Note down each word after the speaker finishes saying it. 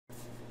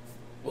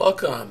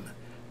Welcome.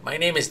 My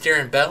name is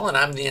Darin and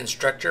I'm the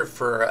instructor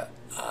for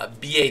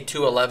BA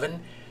 211,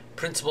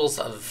 Principles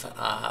of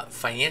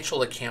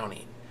Financial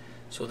Accounting.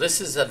 So this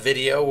is a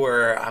video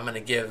where I'm going to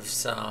give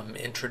some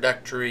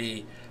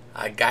introductory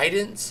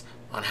guidance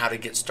on how to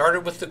get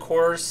started with the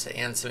course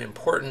and some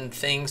important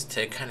things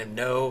to kind of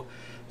know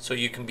so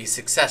you can be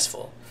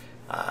successful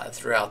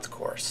throughout the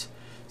course.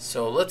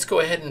 So let's go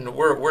ahead and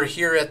we're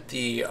here at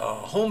the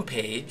home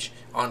page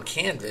on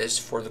Canvas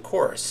for the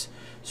course.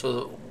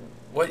 So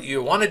what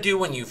you want to do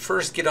when you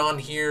first get on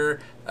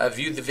here,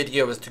 view the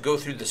video, is to go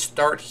through the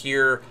Start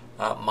Here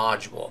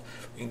module.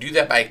 You can do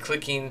that by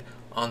clicking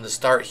on the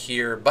Start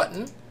Here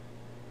button.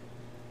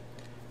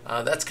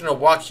 That's going to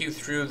walk you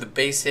through the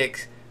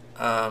basic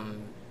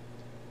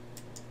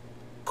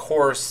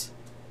course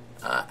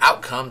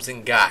outcomes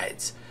and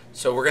guides.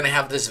 So we're going to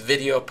have this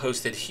video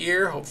posted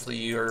here. Hopefully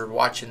you're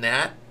watching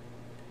that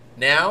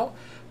now.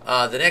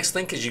 The next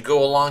link is you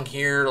go along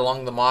here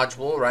along the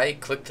module, right?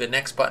 Click the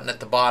next button at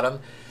the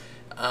bottom.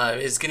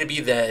 Is going to be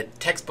the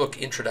textbook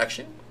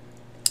introduction.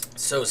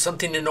 So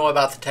something to know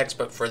about the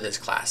textbook for this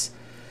class.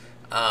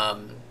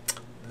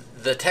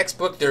 The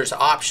textbook, there's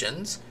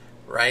options,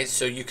 right?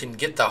 So you can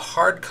get the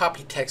hard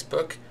copy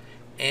textbook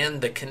and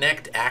the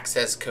Connect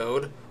Access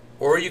code,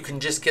 or you can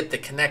just get the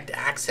Connect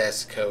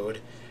Access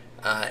code,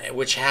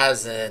 which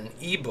has an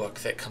ebook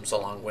that comes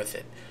along with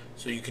it.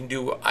 So you can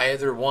do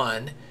either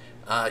one.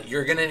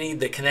 You're going to need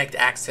the Connect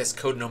Access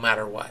code no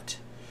matter what.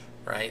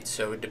 Right,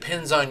 so it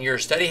depends on your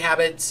study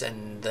habits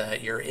and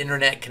your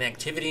internet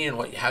connectivity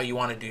and how you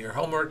want to do your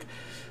homework.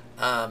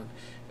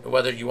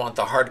 Whether you want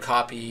the hard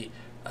copy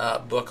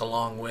book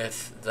along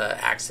with the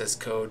access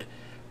code.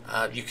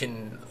 You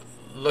can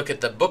look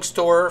at the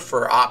bookstore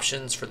for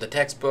options for the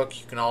textbook.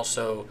 You can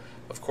also,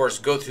 of course,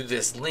 go through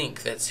this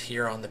link that's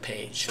here on the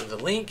page. So the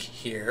link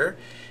here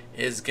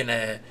is going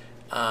to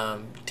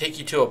take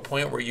you to a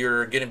point where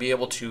you're going to be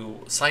able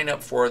to sign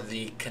up for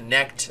the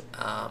Connect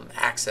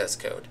access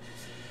code.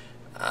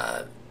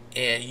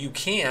 And you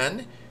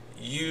can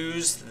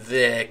use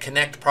the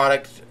Connect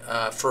product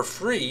for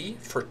free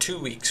for 2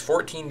 weeks,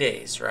 14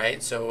 days,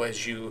 right? So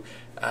as you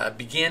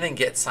begin and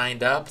get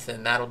signed up,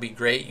 then that'll be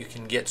great. You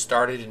can get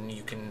started and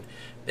you can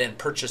then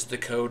purchase the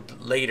code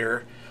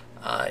later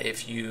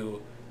if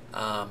you,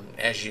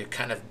 as you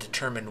kind of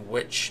determine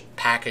which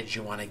package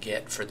you want to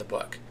get for the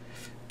book.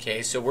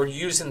 Okay, so we're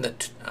using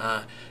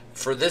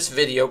for this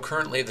video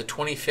currently the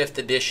 25th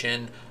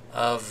edition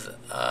of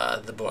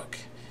the book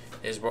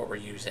is what we're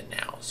using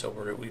now. So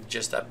we've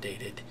just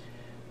updated.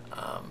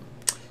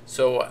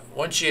 So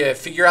once you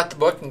figure out the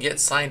book and get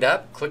signed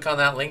up, click on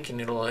that link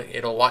and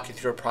it'll walk you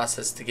through a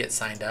process to get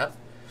signed up.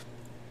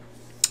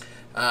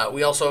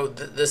 We also,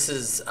 this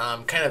is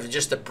kind of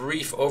just a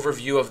brief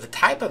overview of the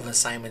type of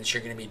assignments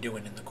you're going to be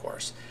doing in the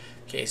course.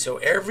 Okay, so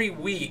every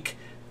week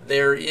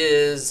there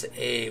is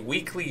a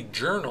weekly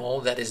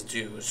journal that is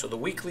due. So the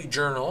weekly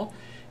journal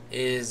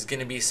is going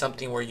to be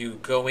something where you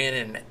go in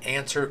and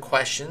answer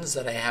questions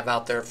that I have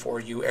out there for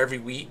you every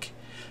week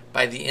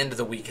by the end of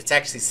the week. It's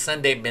actually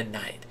Sunday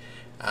midnight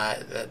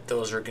that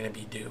those are going to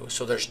be due.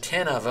 So there's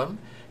 10 of them.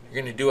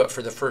 You're going to do it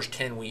for the first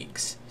 10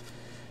 weeks.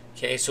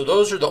 Okay, so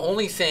those are the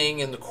only thing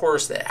in the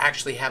course that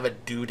actually have a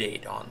due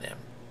date on them.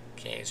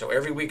 Okay, so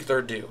every week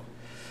they're due.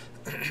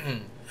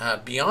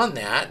 Beyond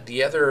that,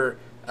 the other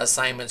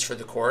assignments for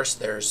the course,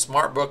 there's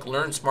Smart Book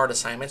Learn Smart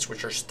assignments,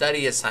 which are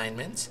study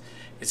assignments.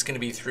 It's going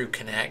to be through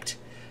Connect.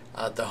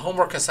 The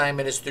homework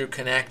assignment is through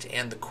Connect,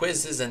 and the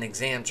quizzes and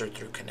exams are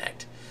through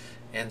Connect.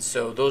 And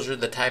so those are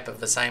the type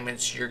of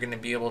assignments you're going to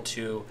be able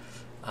to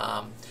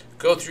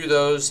go through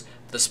those.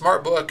 The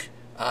Smart Book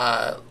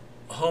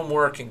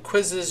homework and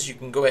quizzes, you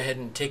can go ahead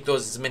and take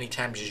those as many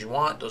times as you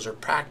want. Those are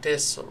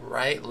practice,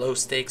 right? Low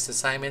stakes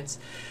assignments.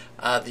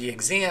 The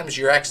exams,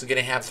 you're actually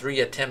going to have 3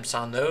 attempts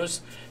on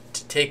those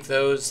to take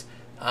those.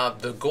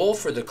 The goal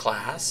for the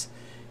class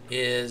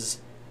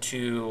is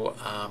to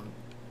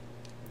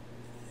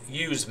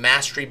use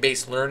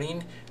mastery-based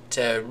learning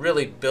to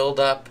really build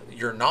up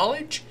your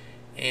knowledge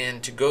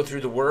and to go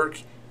through the work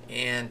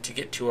and to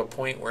get to a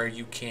point where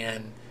you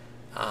can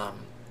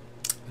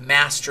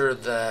master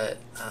the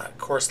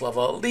course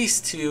level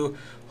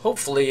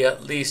hopefully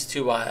at least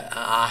to a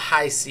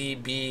high C,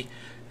 B,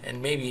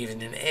 and maybe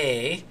even an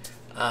A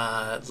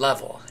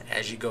level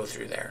as you go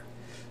through there.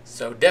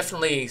 So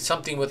definitely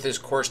something with this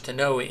course to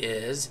know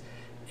is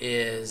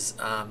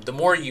the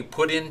more you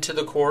put into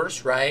the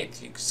course, right?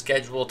 You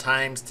schedule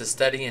times to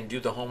study and do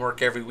the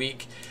homework every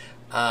week,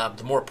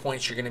 the more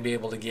points you're going to be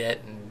able to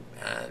get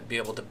and be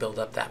able to build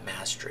up that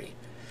mastery.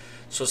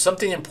 So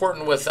something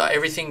important with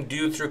everything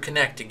due through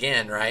Connect,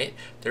 again, right?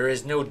 There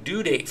is no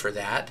due date for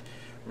that.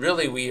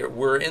 Really,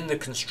 we're in the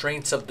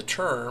constraints of the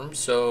term.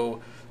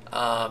 So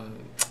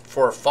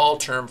for a fall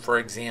term, for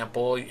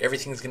example,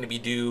 everything's going to be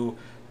due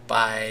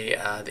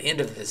by the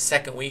end of the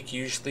second week.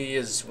 Usually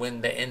is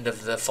when the end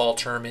of the fall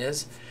term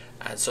is.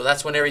 So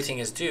that's when everything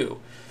is due.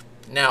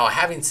 Now,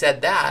 having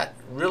said that,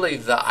 really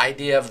the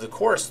idea of the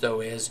course,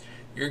 though, is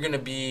you're going to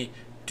be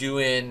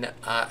doing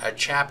a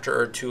chapter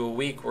or two a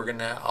week,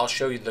 I'll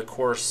show you the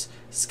course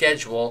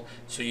schedule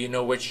so you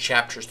know which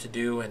chapters to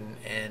do and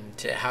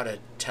how to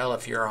tell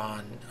if you're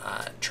on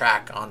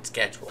track, on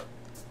schedule.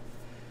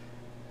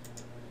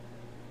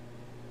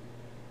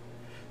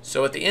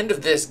 So at the end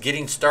of this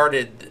getting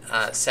started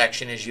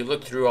section, as you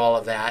look through all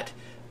of that,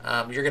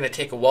 you're going to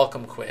take a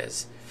welcome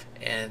quiz,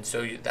 and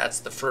so that's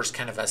the first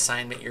kind of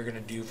assignment you're going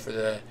to do for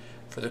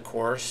the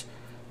course.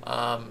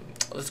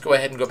 Let's go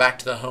ahead and go back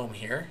to the home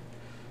here.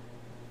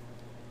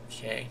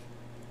 Okay,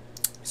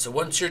 so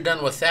once you're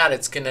done with that,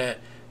 it's going to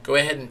go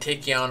ahead and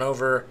take you on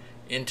over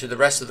into the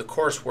rest of the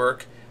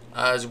coursework.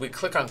 As we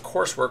click on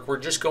coursework, we're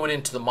just going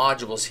into the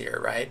modules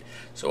here, right?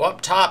 So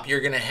up top, you're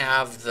going to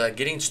have the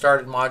Getting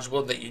Started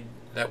module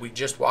that we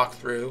just walked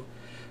through.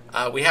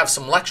 We have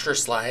some lecture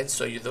slides,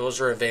 so those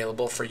are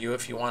available for you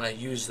if you want to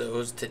use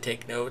those to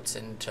take notes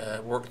and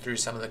to work through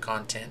some of the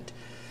content.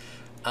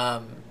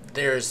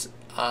 There's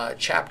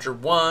chapter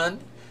 1,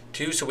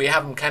 2, so we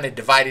have them kind of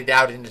divided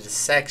out into the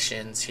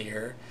sections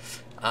here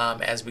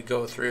as we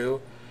go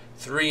through.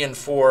 3 and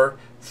 4.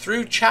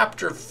 Through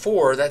chapter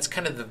 4, that's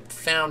kind of the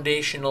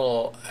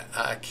foundational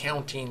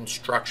accounting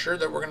structure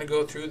that we're going to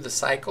go through, the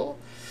cycle.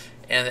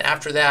 And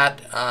after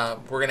that,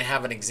 we're going to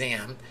have an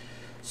exam.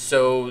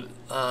 So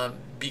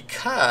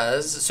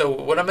so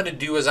what I'm going to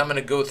do is I'm going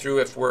to go through,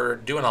 if we're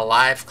doing a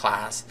live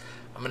class,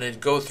 I'm going to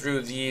go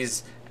through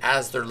these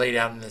as they're laid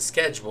out in the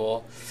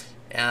schedule.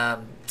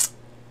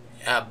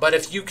 But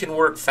if you can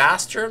work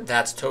faster,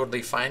 that's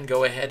totally fine.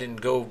 Go ahead and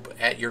go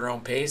at your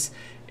own pace.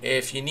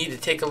 If you need to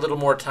take a little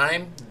more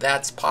time,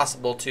 that's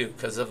possible too,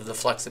 because of the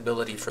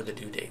flexibility for the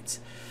due dates.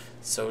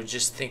 So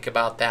just think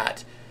about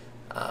that.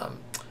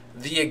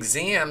 The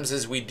exams,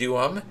 as we do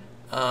them,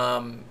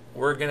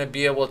 we're going to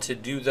be able to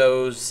do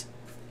those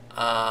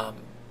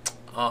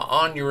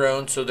on your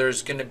own. So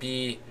there's going to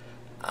be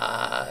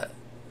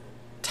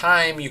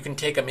time you can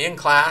take them in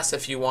class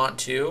if you want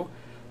to,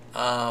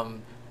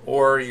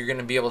 or you're going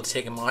to be able to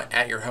take them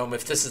at your home.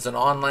 If this is an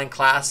online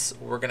class,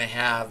 we're going to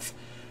have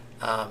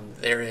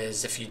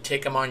if you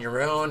take them on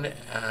your own,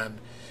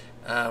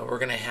 we're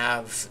going to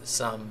have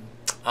some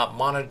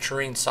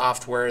monitoring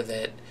software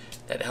that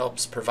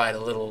helps provide a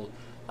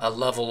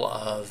level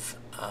of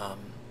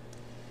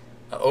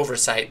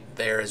oversight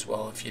there as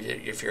well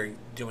if you're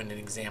doing an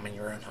exam in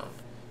your own home.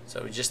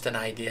 So just an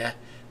idea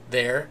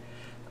there.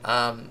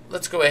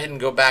 Let's go ahead and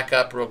go back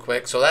up real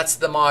quick. So that's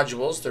the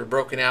modules. They're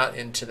broken out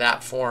into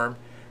that form.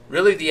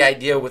 Really the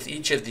idea with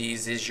each of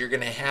these is you're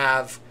going to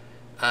have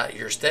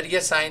your study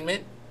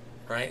assignment,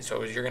 right?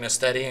 So you're going to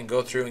study and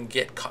go through and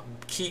get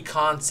key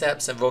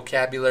concepts and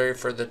vocabulary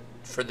for the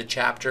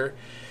chapter.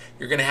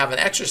 You're going to have an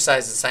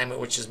exercise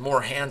assignment, which is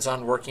more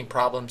hands-on working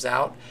problems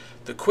out.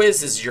 The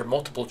quiz is your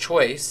multiple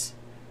choice,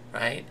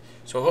 right?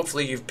 So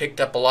hopefully you've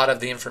picked up a lot of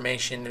the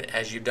information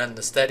as you've done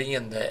the study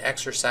and the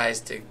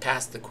exercise to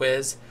pass the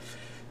quiz.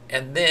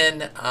 And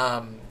then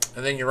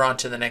you're on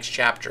to the next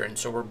chapter. And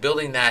so we're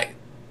building that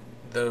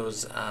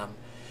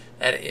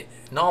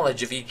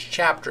knowledge of each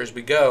chapter as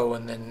we go,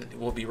 and then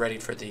we'll be ready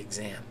for the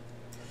exam.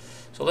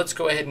 So let's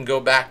go ahead and go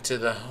back to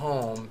the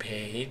home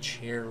page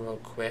here real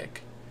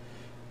quick,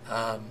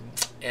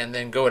 and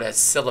then go to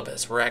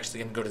syllabus. We're actually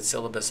going to go to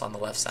syllabus on the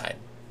left side.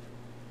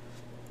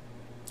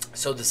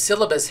 So the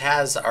syllabus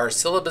has our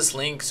syllabus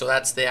link, so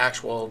that's the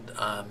actual,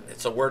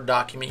 it's a Word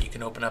document. You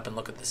can open up and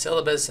look at the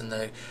syllabus and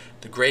the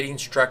grading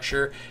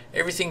structure.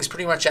 Everything's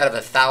pretty much out of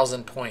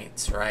 1,000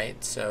 points,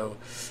 right? So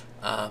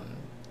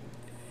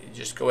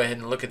just go ahead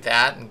and look at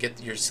that and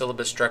get your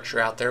syllabus structure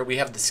out there. We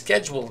have the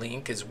schedule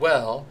link as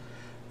well.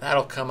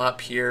 That'll come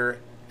up here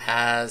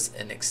as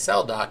an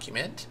Excel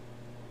document.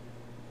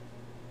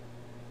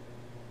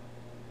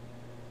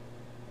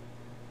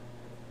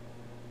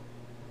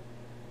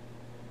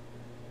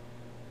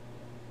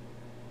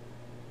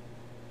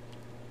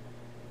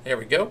 There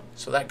we go.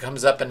 So that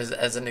comes up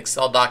as an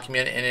Excel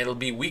document, and it'll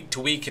be week to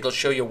week. It'll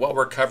show you what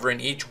we're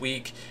covering each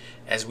week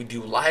as we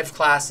do live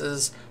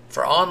classes.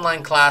 For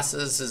online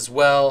classes as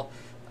well,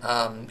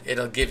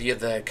 it'll give you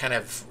the kind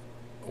of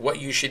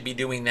what you should be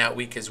doing that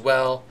week as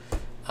well.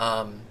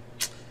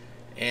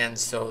 And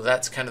so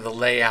that's kind of the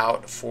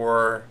layout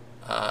for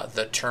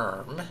the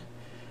term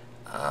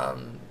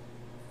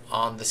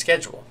on the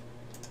schedule.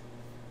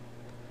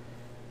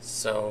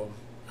 So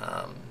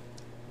a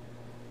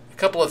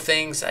couple of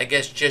things, I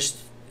guess, just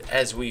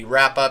as we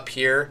wrap up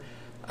here,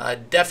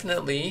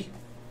 definitely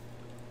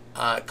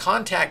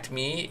contact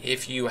me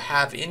if you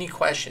have any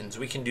questions.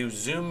 We can do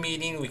Zoom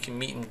meeting, we can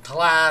meet in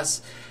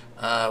class,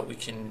 we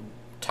can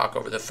talk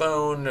over the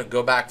phone,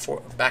 go back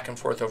and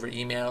forth over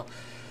email.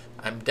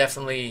 I'm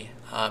definitely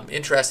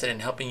interested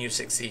in helping you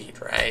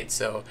succeed, right?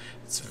 So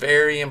it's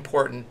very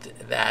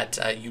important that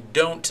you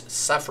don't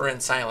suffer in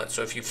silence.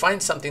 So if you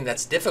find something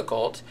that's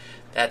difficult,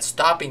 that's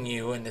stopping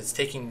you and it's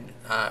taking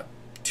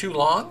too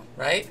long,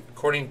 right,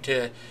 according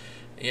to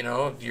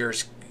your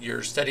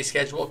study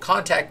schedule,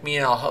 contact me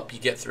and I'll help you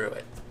get through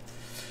it.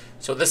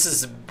 So this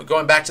is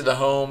going back to the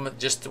home.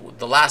 Just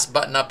the last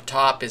button up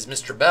top is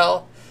Mr.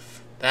 Bell.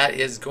 that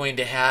is going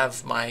to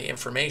have my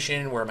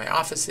information, where my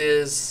office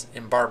is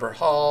in Barber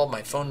Hall,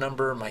 my phone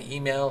number, my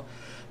email.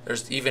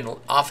 There's even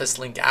office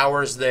link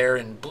hours there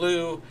in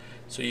blue,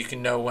 so you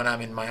can know when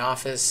I'm in my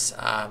office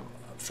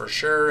for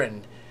sure.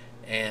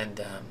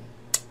 And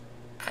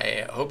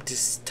I hope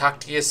to talk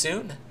to you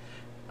soon.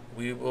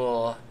 We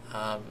will,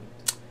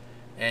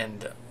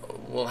 and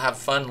we'll have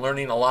fun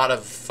learning a lot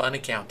of fun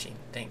accounting.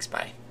 Thanks,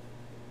 bye.